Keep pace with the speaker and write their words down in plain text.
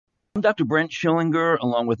I'm Dr. Brent Schillinger,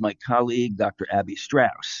 along with my colleague, Dr. Abby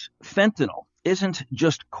Strauss. Fentanyl isn't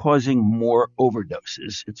just causing more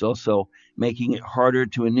overdoses, it's also making it harder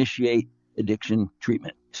to initiate addiction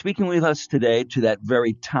treatment. Speaking with us today to that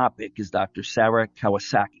very topic is Dr. Sarah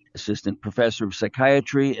Kawasaki, Assistant Professor of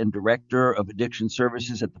Psychiatry and Director of Addiction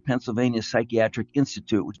Services at the Pennsylvania Psychiatric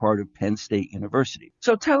Institute, which is part of Penn State University.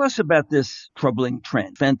 So tell us about this troubling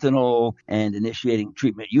trend, fentanyl and initiating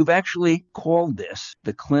treatment. You've actually called this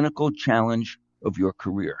the clinical challenge of your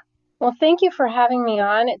career. Well, thank you for having me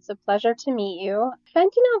on. It's a pleasure to meet you.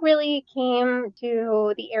 Fentanyl really came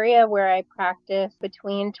to the area where I practiced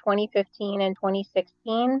between 2015 and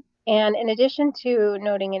 2016. And in addition to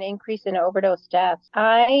noting an increase in overdose deaths,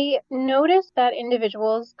 I noticed that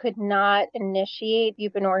individuals could not initiate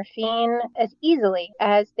buprenorphine as easily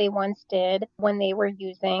as they once did when they were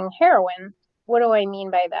using heroin. What do I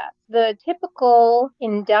mean by that? The typical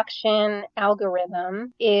induction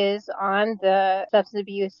algorithm is on the Substance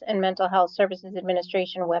Abuse and Mental Health Services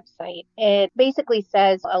Administration website. It basically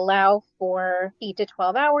says allow for 8 to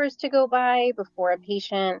 12 hours to go by before a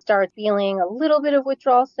patient starts feeling a little bit of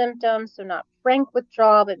withdrawal symptoms, so not frank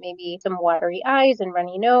withdrawal, but maybe some watery eyes and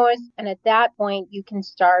runny nose. And at that point, you can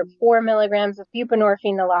start 4 milligrams of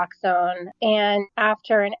buprenorphine naloxone. And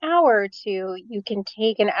after an hour or two, you can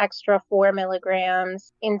take an extra 4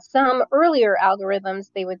 milligrams. In some earlier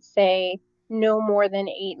algorithms, they would say no more than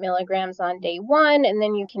 8 milligrams on day one, and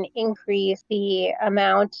then you can increase the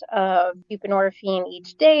amount of buprenorphine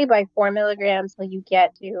each day by 4 milligrams until you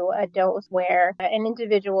get to a dose where an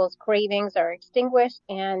individual's cravings are extinguished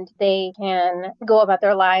and they can go about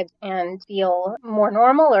their lives and feel more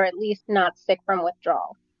normal or at least not sick from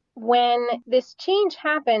withdrawal. When this change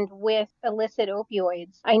happened with illicit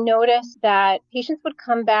opioids, I noticed that patients would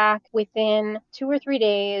come back within 2 or 3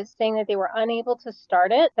 days saying that they were unable to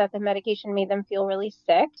start it, that the medication made them feel really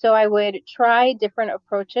sick. So I would try different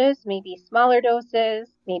approaches, maybe smaller doses,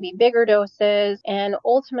 maybe bigger doses, and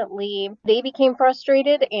ultimately they became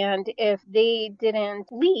frustrated, and if they didn't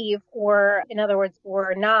leave, or in other words,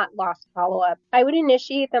 were not lost follow-up, I would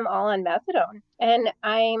initiate them all on methadone. And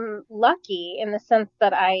I'm lucky in the sense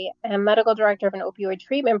that I am medical director of an opioid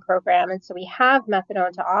treatment program, and so we have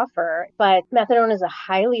methadone to offer, but methadone is a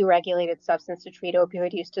highly regulated substance to treat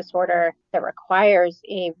opioid use disorder that requires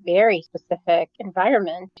a very specific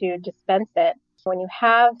environment to dispense it. When you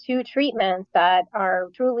have two treatments that are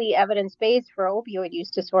truly evidence-based for opioid use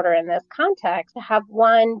disorder in this context, to have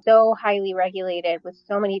one so highly regulated with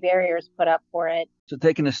so many barriers put up for it. So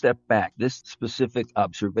taking a step back, this specific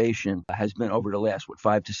observation has been over the last,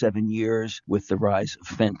 5 to 7 years with the rise of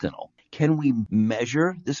fentanyl. Can we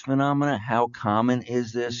measure this phenomena? How common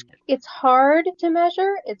is this? It's hard to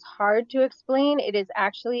measure. It's hard to explain. It is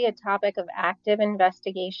actually a topic of active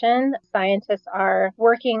investigation. Scientists are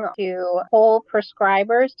working to poll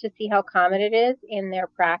prescribers to see how common it is in their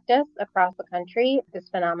practice across the country, this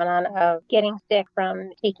phenomenon of getting sick from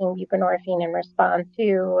taking buprenorphine in response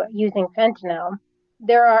to using fentanyl.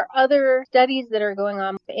 There are other studies that are going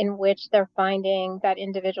on in which they're finding that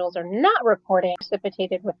individuals are not reporting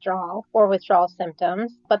precipitated withdrawal or withdrawal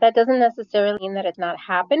symptoms, but that doesn't necessarily mean that it's not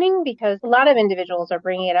happening, because a lot of individuals are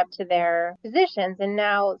bringing it up to their physicians, and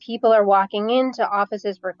now people are walking into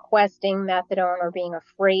offices requesting methadone or being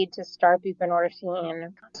afraid to start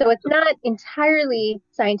buprenorphine. So it's not entirely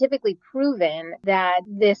scientifically proven that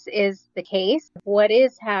this is the case. What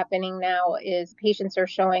is happening now is patients are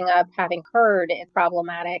showing up having heard it's problematic,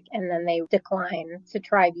 and then they decline to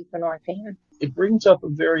try buprenorphine. It brings up a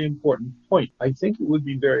very important point. I think it would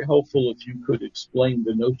be very helpful if you could explain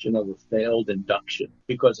the notion of a failed induction,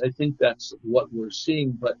 because I think that's what we're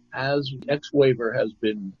seeing. But as X waiver has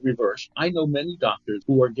been reversed, I know many doctors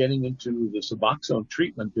who are getting into the Suboxone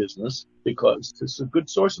treatment business because it's a good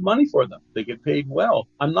source of money for them. They get paid well.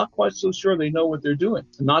 I'm not quite so sure they know what they're doing.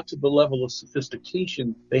 Not to the level of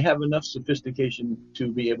sophistication. They have enough sophistication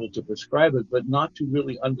to be able to prescribe it, but not to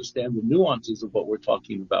really understand the nuances of what we're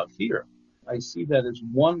talking about here. I see that as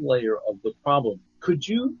one layer of the problem. Could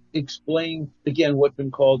you explain, again, what's been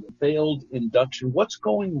called failed induction? What's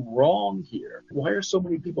going wrong here? Why are so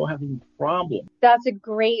many people having problems? That's a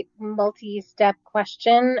great multi-step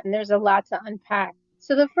question, and there's a lot to unpack.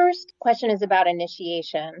 So the first question is about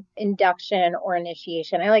initiation, induction or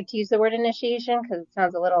initiation. I like to use the word initiation because it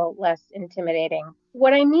sounds a little less intimidating.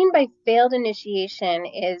 What I mean by failed initiation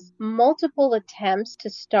is multiple attempts to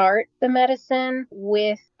start the medicine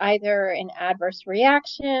with either an adverse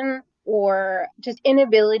reaction or just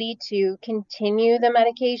inability to continue the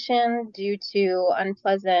medication due to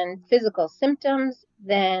unpleasant physical symptoms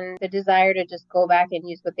than the desire to just go back and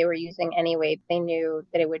use what they were using anyway. They knew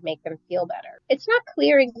that it would make them feel better. It's not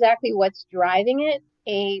clear exactly what's driving it.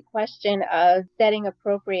 A question of setting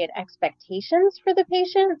appropriate expectations for the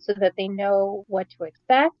patient so that they know what to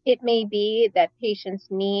expect. It may be that patients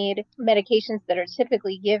need medications that are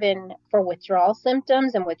typically given for withdrawal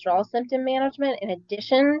symptoms and withdrawal symptom management in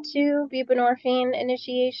addition to buprenorphine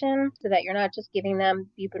initiation, so that you're not just giving them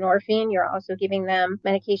buprenorphine, you're also giving them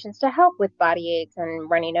medications to help with body aches and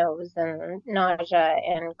runny nose and nausea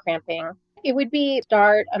and cramping. It would be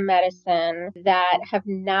start a medicine that have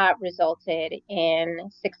not resulted in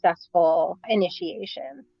successful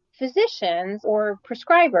initiation. Physicians or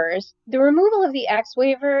prescribers, the removal of the X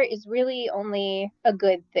waiver is really only a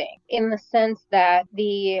good thing in the sense that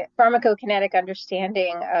the pharmacokinetic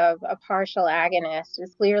understanding of a partial agonist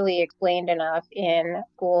is clearly explained enough in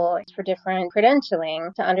school for different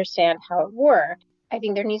credentialing to understand how it works. I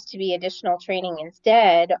think there needs to be additional training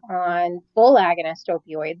instead on full agonist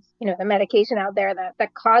opioids, the medication out there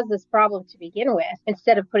that caused this problem to begin with,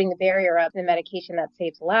 instead of putting the barrier up the medication that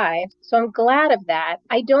saves lives. So I'm glad of that.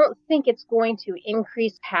 I don't think it's going to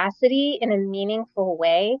increase capacity in a meaningful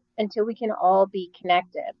way until we can all be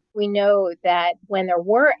connected. We know that when there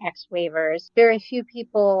were X waivers, very few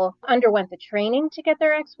people underwent the training to get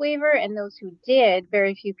their X waiver, and those who did,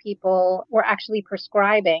 very few people were actually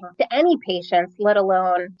prescribing to any patients, let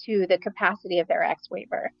alone to the capacity of their X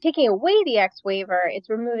waiver. Taking away the X waiver, it's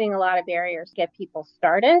removing a lot of barriers to get people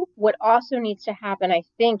started. What also needs to happen, I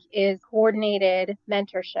think, is coordinated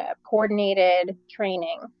mentorship, coordinated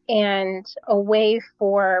training, and a way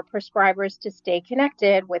for prescribers to stay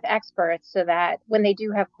connected with experts so that when they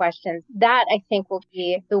do have questions, that I think will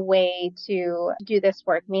be the way to do this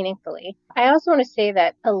work meaningfully. I also want to say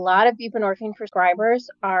that a lot of buprenorphine prescribers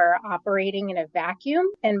are operating in a vacuum.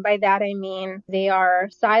 And by that, I mean they are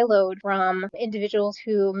siloed from individuals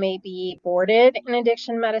who may be boarded in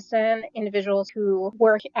addiction medicine, individuals who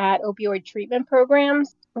work at opioid treatment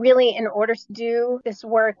programs. Really, in order to do this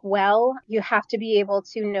work well, you have to be able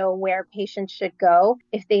to know where patients should go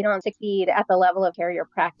if they don't succeed at the level of care you're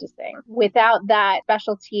practicing. Without that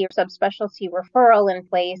specialty or subspecialty referral in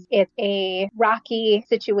place, it's a rocky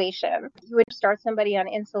situation. You would start somebody on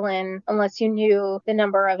insulin unless you knew the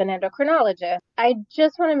number of an endocrinologist. I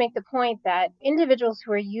just want to make the point that individuals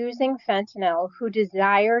who are using fentanyl who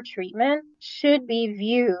desire treatment should be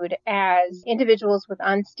viewed as individuals with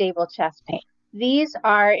unstable chest pain. These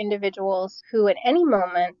are individuals who at any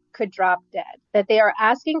moment could drop dead. That they are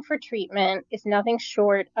asking for treatment is nothing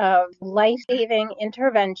short of life-saving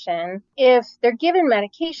intervention. If they're given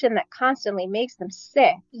medication that constantly makes them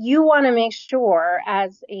sick, you want to make sure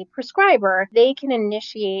as a prescriber, they can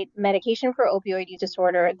initiate medication for opioid use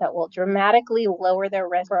disorder that will dramatically lower their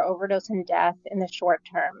risk for overdose and death in the short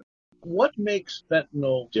term. What makes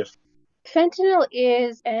fentanyl different? Fentanyl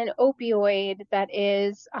is an opioid that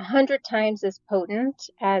is 100 times as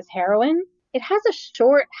potent as heroin. It has a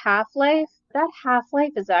short half-life. That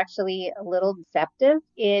half-life is actually a little deceptive.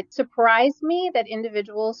 It surprised me that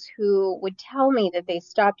individuals who would tell me that they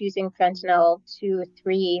stopped using fentanyl 2,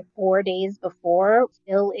 3, 4 days before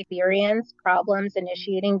still experience problems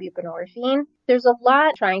initiating buprenorphine. There's a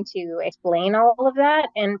lot trying to explain all of that,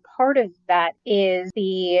 and part of that is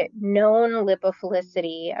the known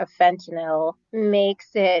lipophilicity of fentanyl makes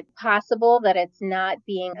it possible that it's not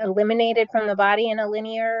being eliminated from the body in a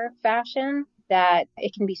linear fashion, that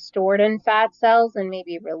it can be stored in fat cells and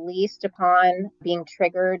maybe released upon being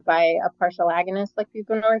triggered by a partial agonist like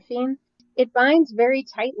buprenorphine. It binds very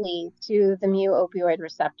tightly to the mu-opioid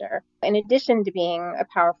receptor. In addition to being a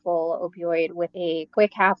powerful opioid with a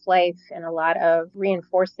quick half-life and a lot of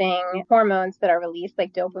reinforcing hormones that are released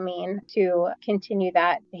like dopamine to continue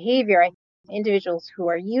that behavior, individuals who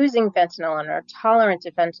are using fentanyl and are tolerant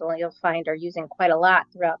to fentanyl, you'll find are using quite a lot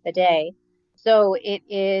throughout the day. So it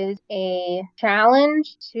is a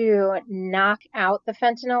challenge to knock out the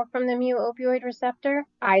fentanyl from the mu-opioid receptor,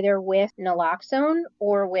 either with naloxone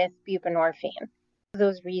or with buprenorphine.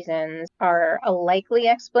 Those reasons are a likely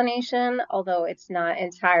explanation, although it's not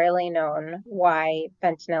entirely known why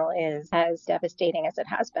fentanyl is as devastating as it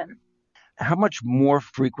has been. How much more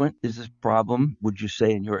frequent is this problem, would you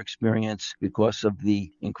say, in your experience, because of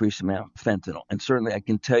the increased amount of fentanyl? And certainly I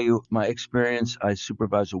can tell you my experience. I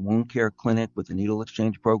supervise a wound care clinic with a needle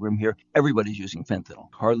exchange program here. Everybody's using fentanyl.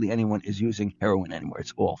 Hardly anyone is using heroin anymore.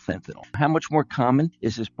 It's all fentanyl. How much more common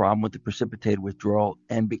is this problem with the precipitated withdrawal?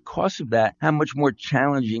 And because of that, how much more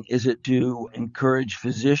challenging is it to encourage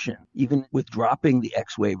physicians, even with dropping the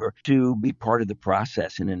X waiver, to be part of the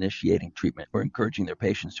process in initiating treatment or encouraging their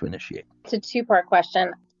patients to initiate? It's a two-part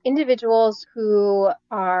question. Individuals who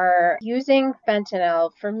are using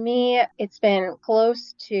fentanyl, for me, it's been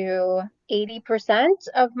close to 80%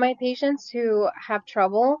 of my patients who have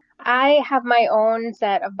trouble. I have my own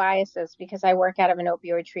set of biases because I work out of an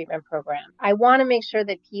opioid treatment program. I want to make sure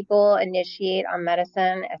that people initiate on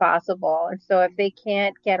medicine as possible. And so if they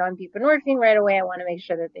can't get on buprenorphine right away, I want to make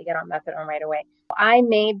sure that they get on methadone right away. I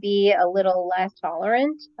may be a little less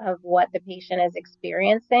tolerant of what the patient is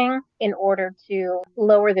experiencing in order to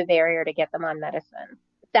lower the barrier to get them on medicine.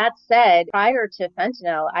 That said, prior to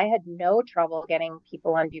fentanyl, I had no trouble getting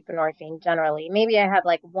people on buprenorphine generally. Maybe I had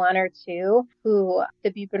like one or two who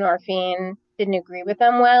the buprenorphine didn't agree with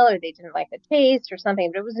them well, or they didn't like the taste or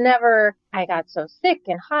something, but it was never, I got so sick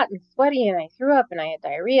and hot and sweaty and I threw up and I had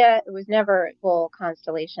diarrhea. It was never a full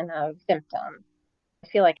constellation of symptoms. I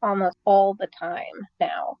feel like almost all the time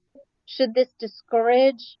now. Should this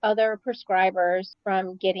discourage other prescribers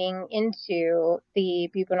from getting into the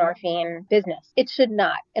buprenorphine business? It should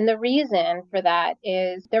not. And the reason for that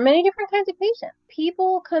is there are many different kinds of patients.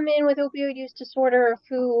 People come in with opioid use disorder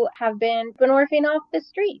who have been buprenorphine off the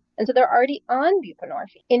street. And so they're already on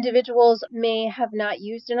buprenorphine. Individuals may have not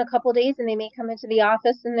used in a couple of days and they may come into the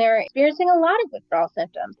office and they're experiencing a lot of withdrawal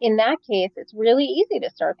symptoms. In that case, it's really easy to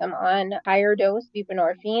start them on higher dose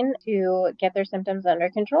buprenorphine to get their symptoms under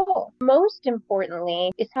control. Most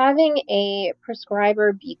importantly is having a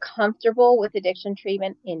prescriber be comfortable with addiction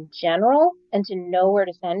treatment in general and to know where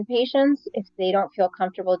to send patients if they don't feel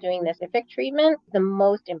comfortable doing this specific treatment. The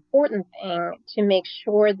most important thing to make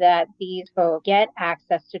sure that these folks get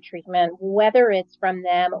access to treatment, whether it's from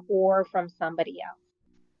them or from somebody else.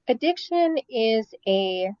 Addiction is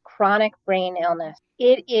a chronic brain illness.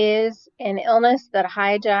 It is an illness that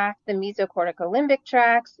hijacks the mesocorticolimbic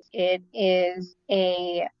tracts. It is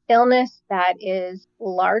a illness that is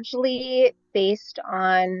largely based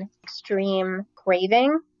on extreme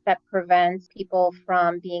craving that prevents people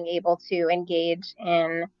from being able to engage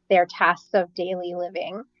in their tasks of daily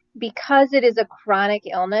living. Because it is a chronic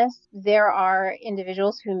illness, there are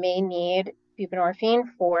individuals who may need buprenorphine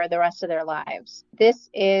for the rest of their lives. This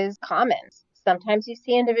is common. Sometimes you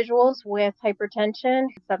see individuals with hypertension.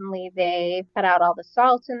 Suddenly they cut out all the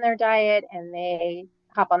salt in their diet and they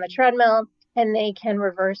hop on the treadmill and they can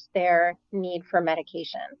reverse their need for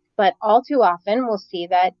medication. But all too often we'll see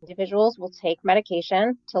that individuals will take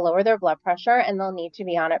medication to lower their blood pressure and they'll need to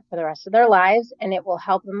be on it for the rest of their lives, and it will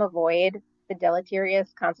help them avoid the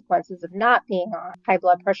deleterious consequences of not being on high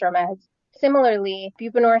blood pressure meds. Similarly,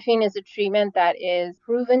 buprenorphine is a treatment that is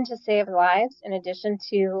proven to save lives. In addition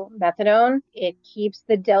to methadone, it keeps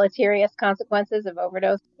the deleterious consequences of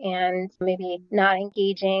overdose and maybe not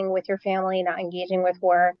engaging with your family, not engaging with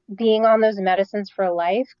work. Being on those medicines for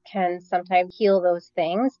life can sometimes heal those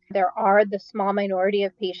things. There are the small minority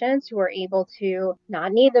of patients who are able to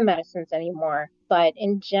not need the medicines anymore. But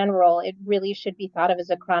in general, it really should be thought of as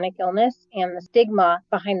a chronic illness, and the stigma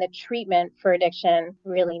behind the treatment for addiction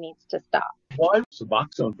really needs to stop. Why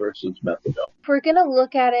Suboxone versus methadone? If we're going to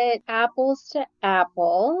look at it apples to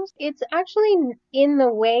apples, it's actually in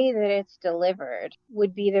the way that it's delivered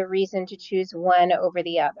would be the reason to choose one over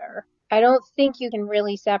the other. I don't think you can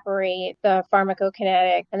really separate the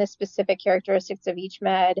pharmacokinetic and the specific characteristics of each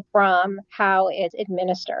med from how it's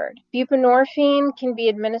administered. Buprenorphine can be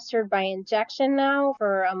administered by injection now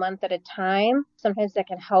for a month at a time. Sometimes that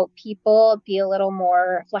can help people be a little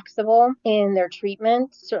more flexible in their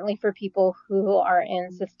treatment, certainly for people who are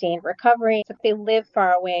in sustained recovery. If they live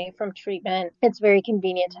far away from treatment, it's very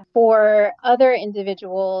convenient. For other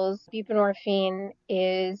individuals, buprenorphine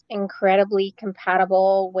is incredibly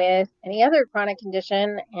compatible with any other chronic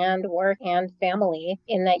condition and work and family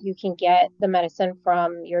in that you can get the medicine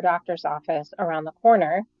from your doctor's office around the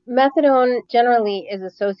corner. Methadone generally is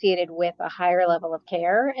associated with a higher level of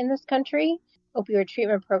care in this country. Opioid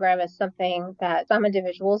treatment program is something that some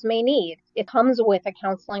individuals may need. It comes with a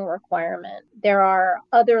counseling requirement. There are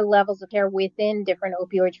other levels of care within different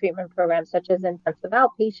opioid treatment programs, such as intensive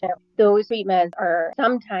outpatient. Those treatments are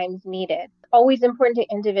sometimes needed. Always important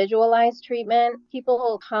to individualize treatment.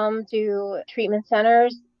 People come to treatment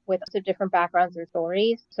centers with lots of different backgrounds and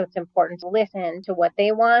stories. So it's important to listen to what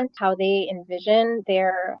they want, how they envision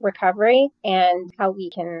their recovery, and how we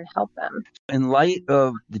can help them. In light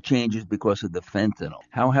of the changes because of the fentanyl,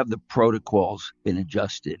 how have the protocols been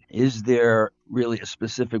adjusted? Is there really a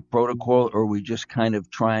specific protocol, or are we just kind of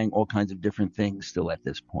trying all kinds of different things still at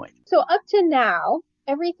this point? So up to now,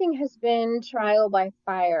 everything has been trial by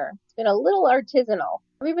fire. It's been a little artisanal.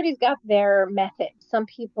 Everybody's got their method. Some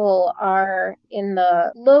people are in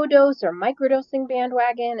the low dose or microdosing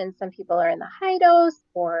bandwagon, and some people are in the high dose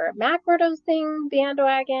or macrodosing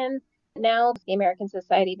bandwagon. Now, the American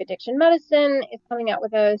Society of Addiction Medicine is coming out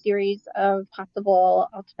with a series of possible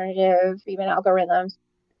alternative treatment algorithms.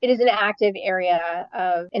 It is an active area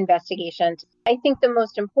of investigation. I think the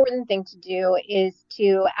most important thing to do is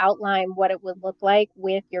to outline what it would look like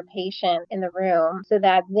with your patient in the room so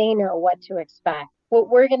that they know what to expect. What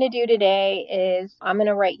we're going to do today is I'm going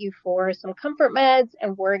to write you for some comfort meds,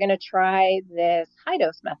 and we're going to try this high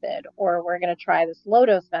dose method, or we're going to try this low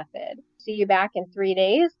dose method. See you back in 3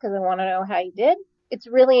 days because I want to know how you did. It's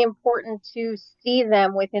really important to see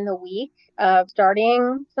them within the week of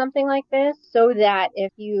starting something like this so that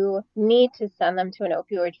if you need to send them to an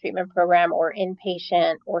opioid treatment program or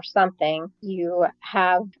inpatient or something, you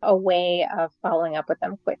have a way of following up with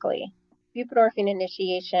them quickly. Buprenorphine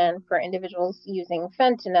initiation for individuals using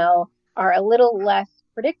fentanyl are a little less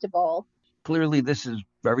predictable. Clearly, this is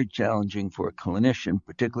very challenging for a clinician,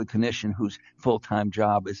 particularly a clinician whose full-time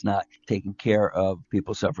job is not taking care of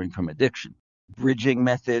people suffering from addiction. Bridging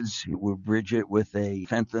methods, we'll bridge it with a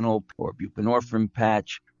fentanyl or buprenorphine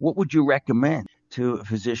patch. What would you recommend to a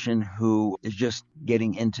physician who is just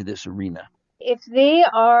getting into this arena? If they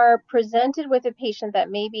are presented with a patient that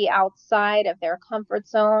may be outside of their comfort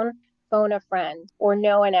zone, phone a friend or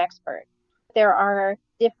know an expert. There are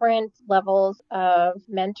different levels of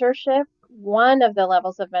mentorship. One of the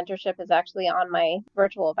levels of mentorship is actually on my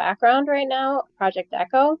virtual background right now, Project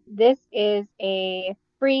Echo. This is a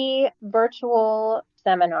free virtual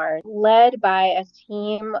seminar led by a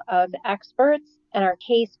team of experts and are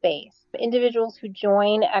case-based. Individuals who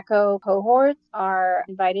join ECHO cohorts are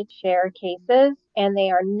invited to share cases, and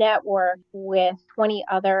they are networked with 20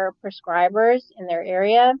 other prescribers in their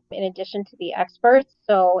area, in addition to the experts.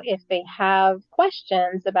 So if they have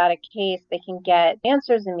questions about a case, they can get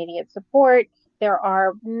answers, immediate support. There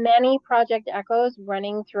are many Project Echoes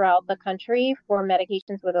running throughout the country for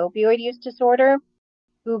medications with opioid use disorder.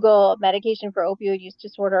 Google medication for opioid use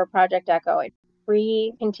disorder, Project Echo. It's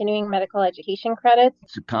free continuing medical education credits.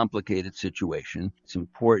 It's a complicated situation. It's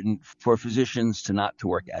important for physicians to not to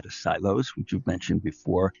work out of silos, which you've mentioned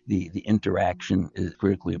before. The interaction is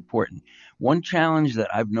critically important. One challenge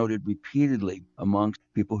that I've noted repeatedly amongst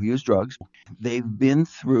people who use drugs, they've been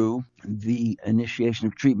through the initiation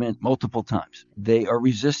of treatment multiple times. They are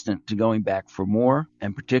resistant to going back for more,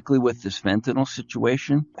 and particularly with this fentanyl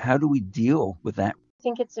situation, how do we deal with that? I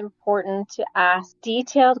think it's important to ask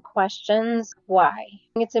detailed questions. Why?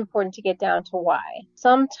 I think it's important to get down to why.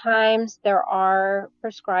 Sometimes there are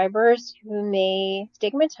prescribers who may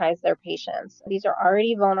stigmatize their patients. These are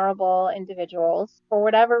already vulnerable individuals. For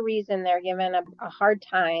whatever reason, they're given a hard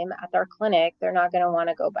time at their clinic. They're not going to want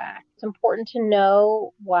to go back. It's important to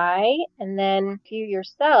know why, and then if you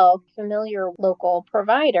yourself familiar local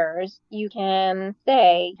providers, you can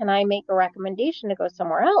say, can I make a recommendation to go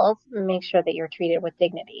somewhere else and make sure that you're treated with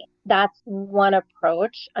dignity? That's one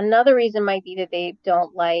approach. Another reason might be that they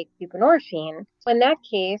don't like buprenorphine. So in that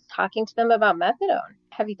case, talking to them about methadone.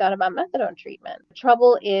 Have you thought about methadone treatment? The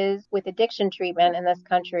trouble is with addiction treatment in this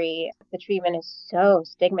country, the treatment is so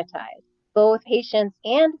stigmatized. Both patients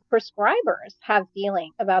and prescribers have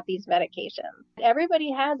feelings about these medications. Everybody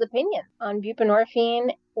has opinions on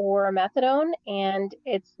buprenorphine or methadone, and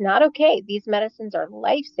it's not okay. These medicines are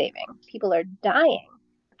life-saving. People are dying.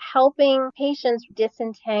 Helping patients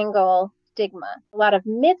disentangle stigma, a lot of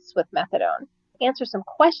myths with methadone, answer some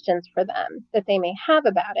questions for them that they may have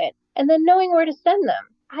about it, and then knowing where to send them.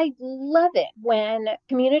 I love it when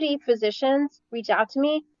community physicians reach out to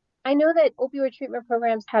me. I know that opioid treatment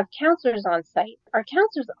programs have counselors on site. Our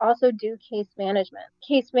counselors also do case management.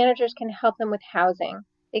 Case managers can help them with housing.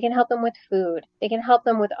 They can help them with food. They can help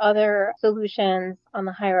them with other solutions on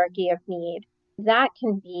the hierarchy of need. That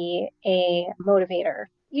can be a motivator.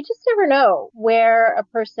 You just never know where a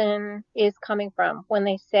person is coming from when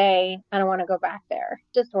they say, I don't want to go back there.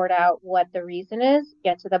 Just sort out what the reason is,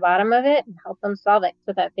 get to the bottom of it, and help them solve it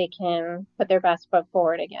so that they can put their best foot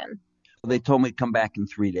forward again. They told me to come back in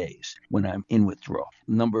 3 days when I'm in withdrawal.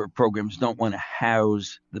 A number of programs don't want to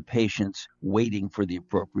house the patients waiting for the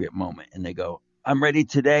appropriate moment. And they go, I'm ready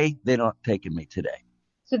today. They're not taking me today.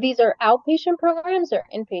 So these are outpatient programs or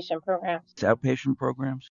inpatient programs? It's outpatient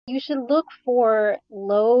programs. You should look for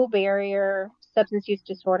low barrier substance use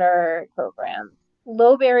disorder programs.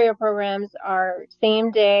 Low barrier programs are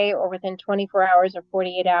same day or within 24 hours or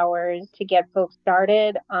 48 hours to get folks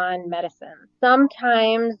started on medicine.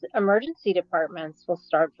 Sometimes emergency departments will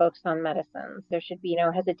start folks on medicines. There should be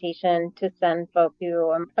no hesitation to send folks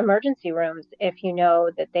to emergency rooms if you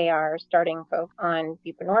know that they are starting folks on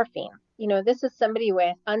buprenorphine. This is somebody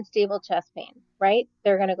with unstable chest pain, right?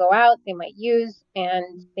 They're going to go out, they might use,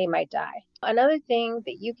 and they might die. Another thing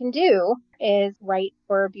that you can do is write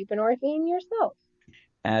for buprenorphine yourself.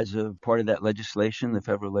 As of part of that legislation, the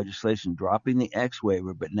federal legislation dropping the X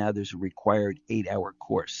waiver, but now there's a required 8-hour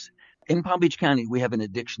course. In Palm Beach County, we have an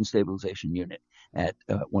addiction stabilization unit at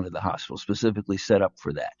one of the hospitals specifically set up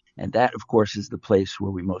for that. And that, of course, is the place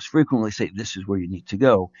where we most frequently say, this is where you need to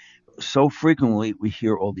go. So frequently, we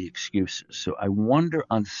hear all the excuses. So I wonder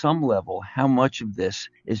on some level how much of this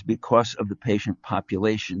is because of the patient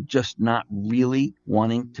population just not really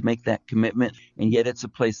wanting to make that commitment. And yet it's a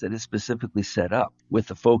place that is specifically set up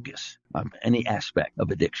with a focus on any aspect of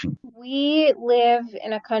addiction. We live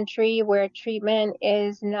in a country where treatment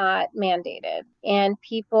is not mandated and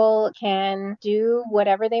people can do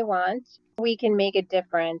whatever they want. We can make a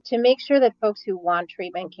difference to make sure that folks who want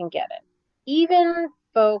treatment can get it. Even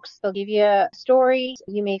folks, they'll give you a story.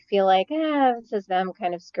 You may feel like, this is them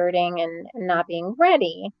kind of skirting and not being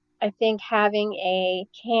ready. I think having a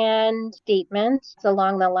canned statement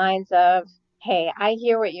along the lines of, hey, I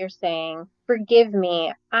hear what you're saying. Forgive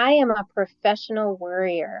me. I am a professional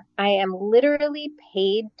worrier. I am literally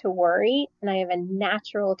paid to worry, and I have a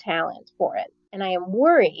natural talent for it. And I am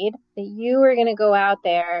worried that you are going to go out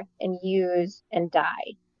there and use and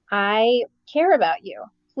die. I care about you.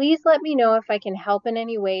 Please let me know if I can help in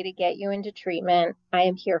any way to get you into treatment. I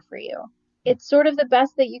am here for you. It's sort of the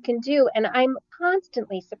best that you can do. And I'm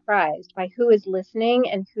constantly surprised by who is listening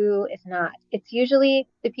and who is not. It's usually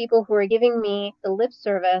the people who are giving me the lip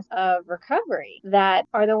service of recovery that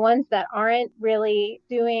are the ones that aren't really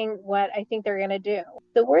doing what I think they're going to do.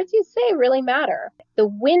 The words you say really matter. The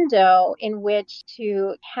window in which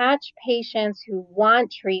to catch patients who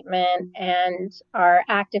want treatment and are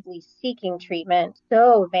actively seeking treatment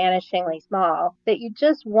so vanishingly small that you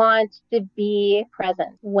just want to be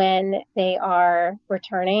present when they are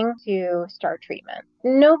returning to start treatment.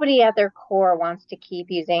 Nobody at their core wants to keep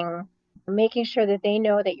using. Making sure that they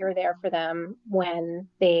know that you're there for them when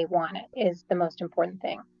they want it is the most important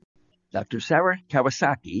thing. Dr. Sarah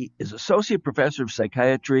Kawasaki is Associate Professor of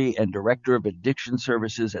Psychiatry and Director of Addiction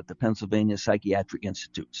Services at the Pennsylvania Psychiatric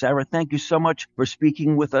Institute. Sarah, thank you so much for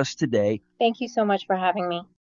speaking with us today. Thank you so much for having me.